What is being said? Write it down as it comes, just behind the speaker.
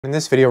In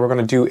this video, we're going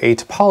to do a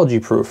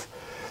topology proof.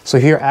 So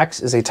here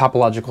X is a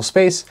topological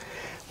space.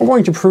 We're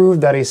going to prove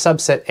that a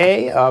subset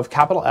A of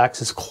capital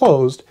X is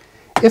closed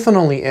if and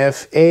only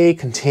if A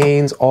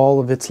contains all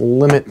of its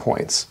limit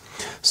points.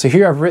 So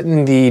here I've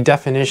written the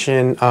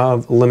definition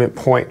of limit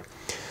point.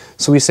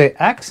 So we say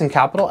X in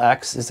capital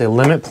X is a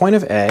limit point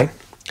of A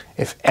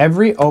if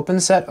every open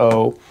set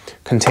O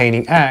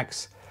containing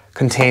X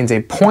contains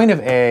a point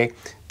of A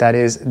that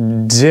is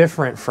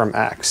different from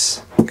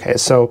X. Okay,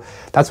 so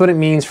that's what it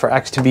means for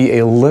X to be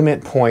a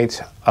limit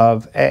point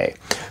of A.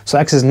 So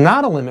X is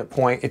not a limit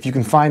point if you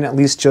can find at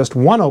least just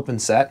one open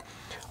set,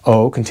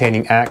 O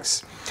containing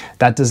X,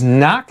 that does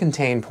not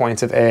contain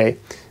points of A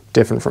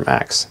different from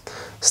X.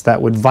 So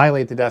that would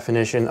violate the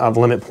definition of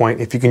limit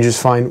point if you can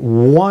just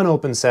find one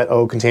open set,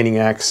 O containing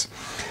X,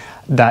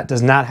 that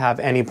does not have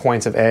any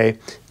points of A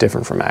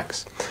different from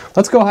X.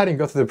 Let's go ahead and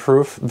go through the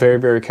proof very,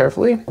 very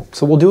carefully.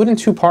 So we'll do it in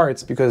two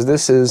parts because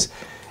this is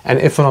an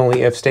if and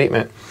only if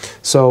statement.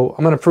 So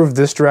I'm going to prove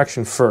this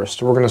direction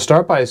first. We're going to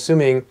start by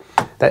assuming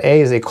that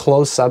A is a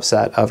closed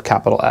subset of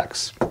capital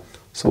X.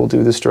 So we'll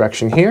do this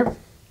direction here.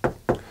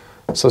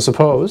 So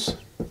suppose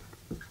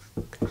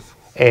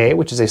A,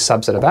 which is a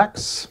subset of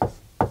X,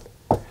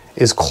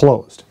 is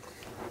closed.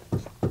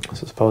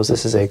 So suppose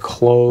this is a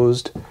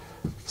closed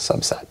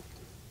subset.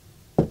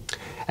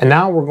 And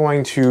now we're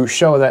going to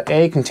show that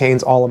A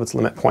contains all of its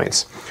limit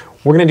points.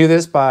 We're going to do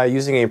this by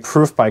using a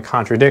proof by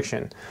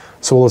contradiction.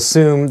 So we'll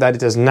assume that it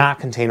does not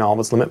contain all of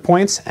its limit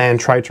points and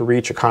try to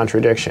reach a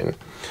contradiction.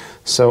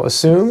 So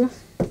assume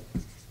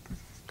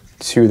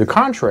to the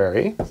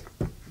contrary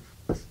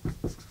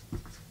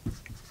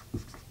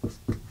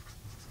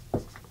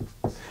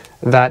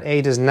that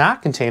A does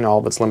not contain all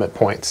of its limit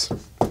points.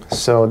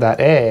 So that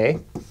A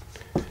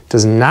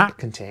does not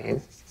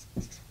contain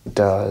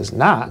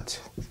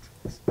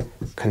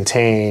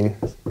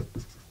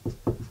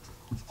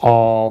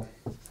all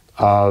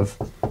of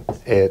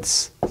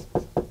its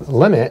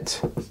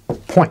limit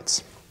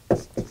points.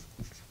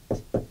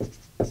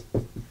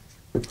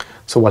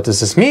 So what does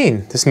this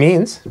mean? This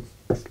means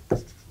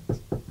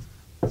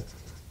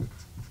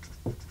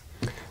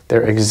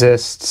there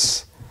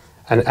exists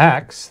an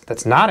X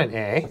that's not an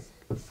A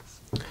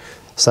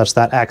such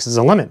that X is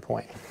a limit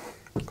point,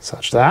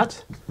 such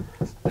that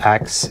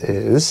X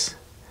is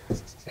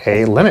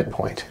a limit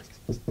point.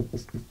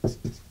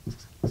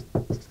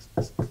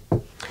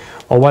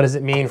 Well, what does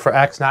it mean for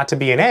X not to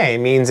be an A? It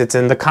means it's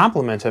in the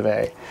complement of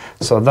A.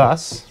 So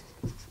thus,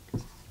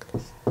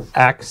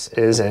 X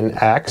is in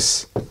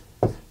X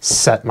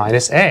set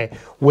minus A,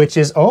 which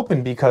is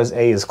open because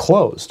A is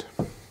closed.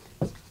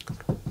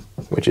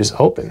 Which is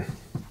open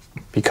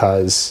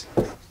because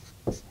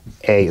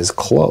A is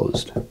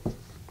closed.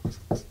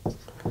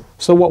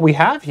 So what we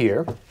have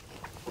here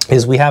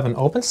is we have an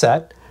open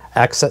set,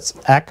 X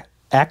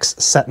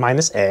set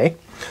minus A.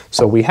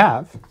 So we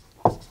have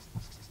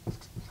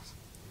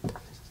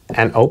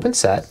an open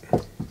set,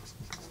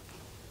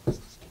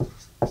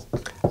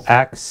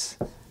 X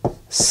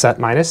set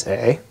minus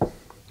A,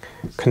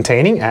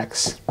 containing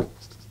X,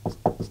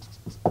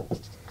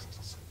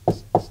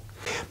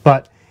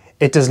 but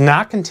it does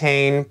not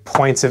contain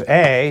points of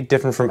A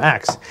different from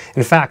X.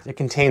 In fact, it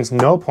contains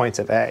no points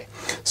of A.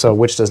 So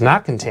which does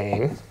not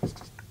contain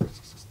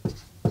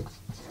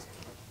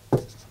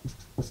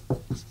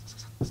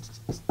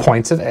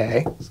points of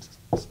A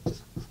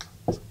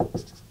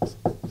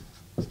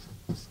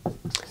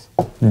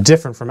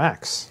different from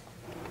X.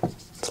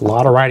 It's a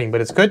lot of writing,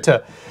 but it's good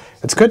to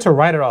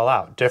write it all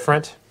out.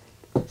 Different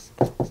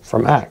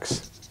from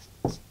X.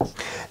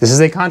 This is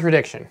a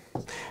contradiction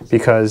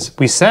because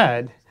we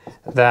said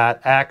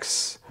that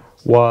X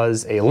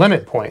was a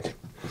limit point.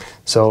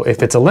 So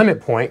if it's a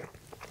limit point,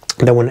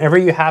 then whenever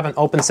you have an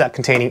open set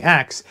containing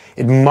X,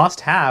 it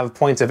must have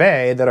points of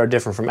A that are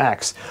different from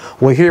X.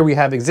 Well, here we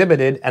have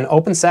exhibited an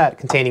open set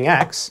containing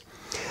X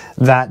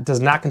that does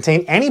not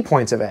contain any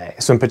points of A.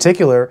 So in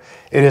particular,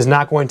 it is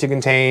not going to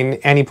contain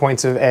any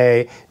points of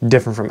A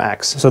different from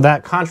X. So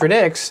that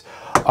contradicts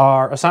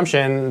our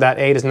assumption that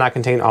A does not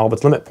contain all of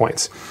its limit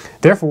points.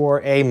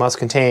 Therefore, A must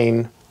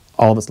contain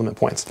all of its limit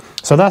points.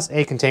 So thus,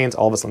 A contains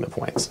all of its limit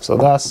points. So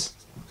thus,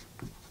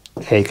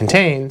 A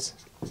contains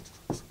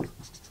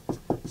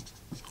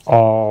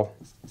all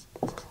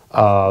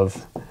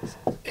of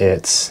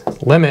its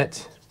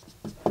limit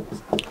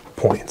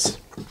points.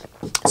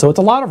 So it's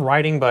a lot of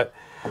writing, but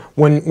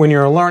when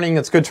you're learning,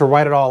 it's good to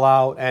write it all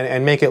out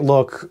and make it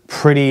look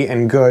pretty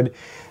and good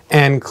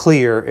and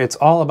clear. It's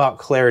all about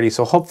clarity.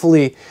 So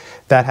hopefully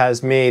that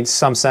has made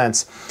some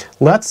sense.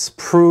 Let's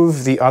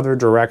prove the other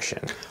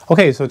direction.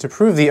 Okay, so to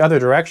prove the other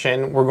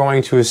direction, we're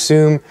going to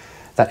assume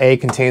that A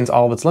contains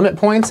all of its limit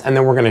points, and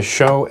then we're going to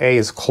show A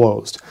is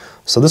closed.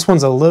 So this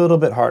one's a little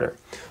bit harder.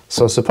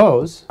 So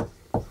suppose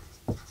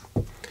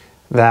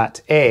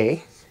that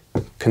A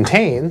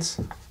contains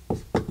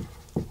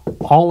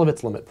all of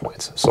its limit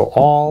points. So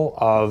all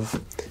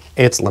of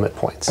its limit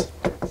points.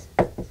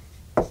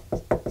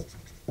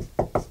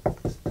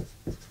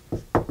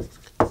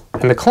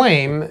 And the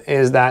claim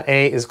is that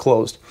A is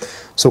closed.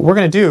 So what we're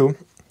going to do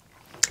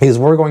is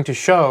we're going to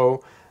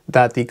show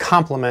that the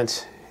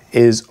complement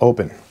is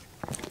open.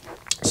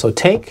 So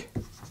take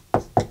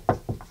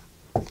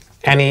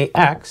any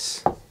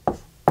x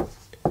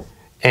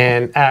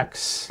and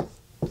x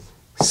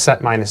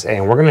set minus a.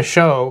 And we're going to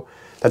show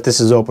that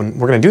this is open.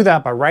 We're going to do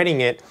that by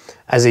writing it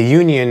as a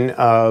union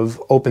of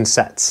open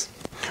sets,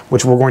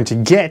 which we're going to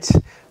get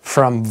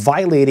from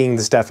violating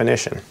this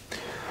definition.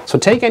 So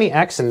take any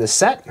x in this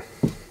set,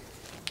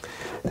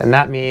 and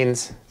that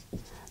means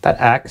that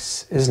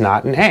x is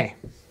not an A.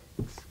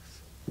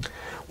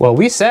 Well,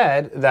 we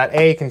said that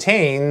A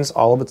contains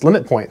all of its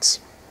limit points.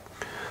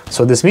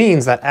 So this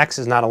means that x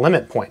is not a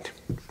limit point.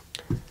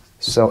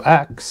 So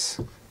x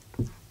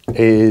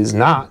is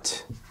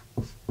not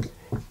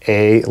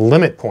a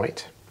limit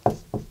point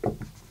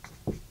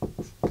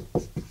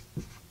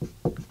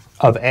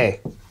of A.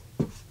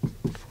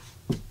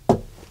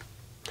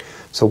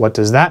 So what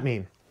does that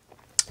mean?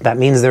 That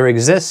means there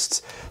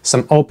exists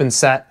some open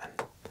set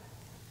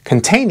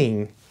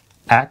containing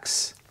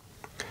x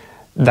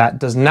that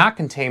does not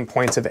contain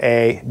points of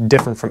A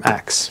different from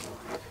x.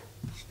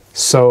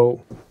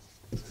 So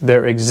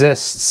there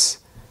exists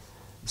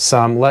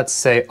some, let's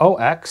say,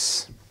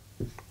 OX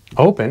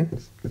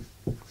open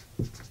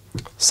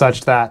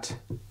such that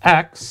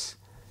x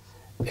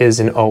is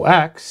an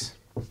OX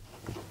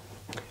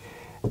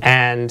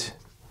and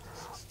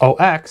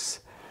OX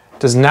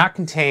does not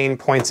contain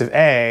points of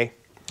A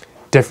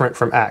different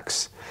from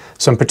x.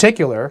 So in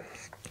particular,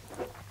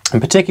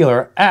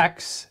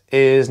 x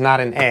is not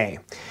an A,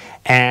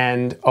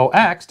 and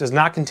OX does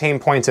not contain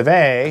points of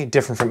A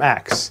different from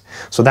x.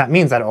 So that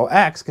means that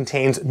OX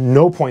contains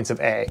no points of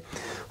A.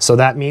 So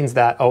that means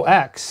that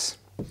OX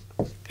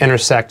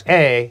intersect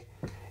A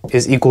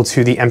is equal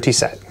to the empty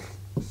set.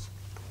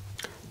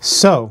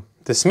 So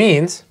this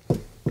means,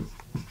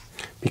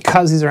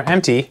 because these are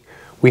empty,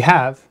 we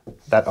have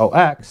that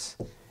OX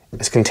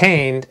is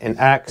contained in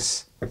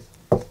x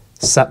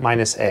set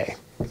minus A.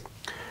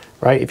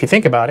 Right? If you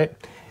think about it,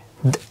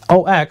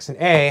 OX and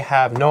A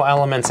have no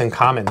elements in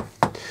common.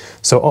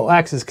 So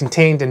OX is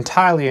contained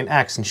entirely in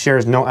x and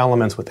shares no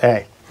elements with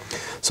A.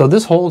 So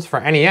this holds for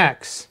any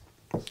x.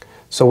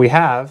 So we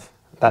have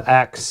that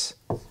x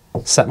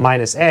set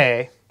minus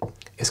A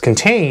is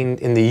contained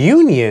in the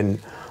union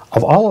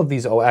of all of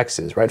these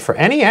OX's, right? For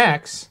any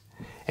x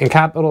in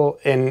capital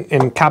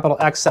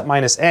X set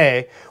minus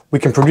A, we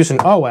can produce an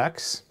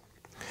OX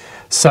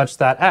such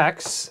that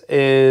x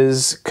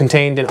is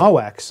contained in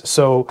OX.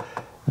 So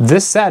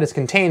this set is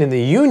contained in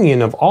the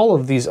union of all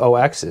of these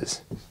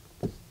OX's.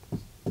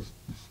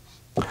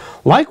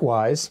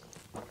 Likewise,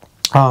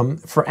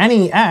 for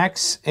any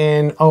x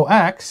in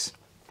OX,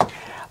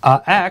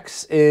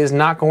 x is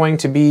not going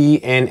to be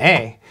in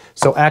A.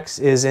 So x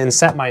is in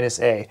set minus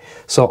A.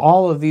 So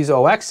all of these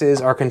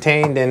OX's are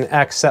contained in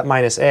x set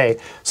minus A.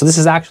 So this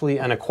is actually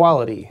an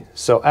equality.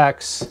 So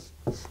x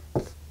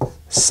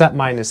set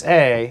minus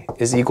A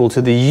is equal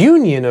to the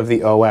union of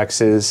the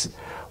OX's,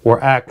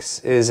 where x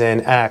is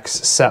in x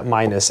set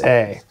minus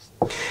A.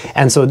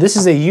 And so this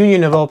is a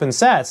union of open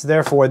sets,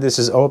 therefore this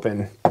is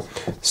open.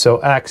 So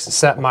x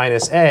set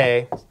minus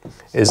A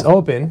is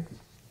open,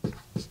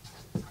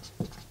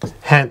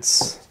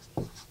 hence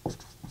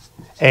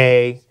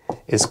A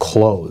is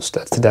closed.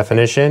 That's the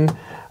definition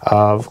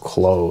of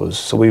closed.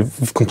 So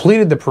we've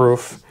completed the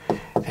proof,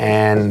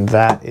 and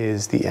that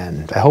is the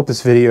end. I hope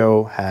this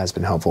video has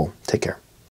been helpful. Take care.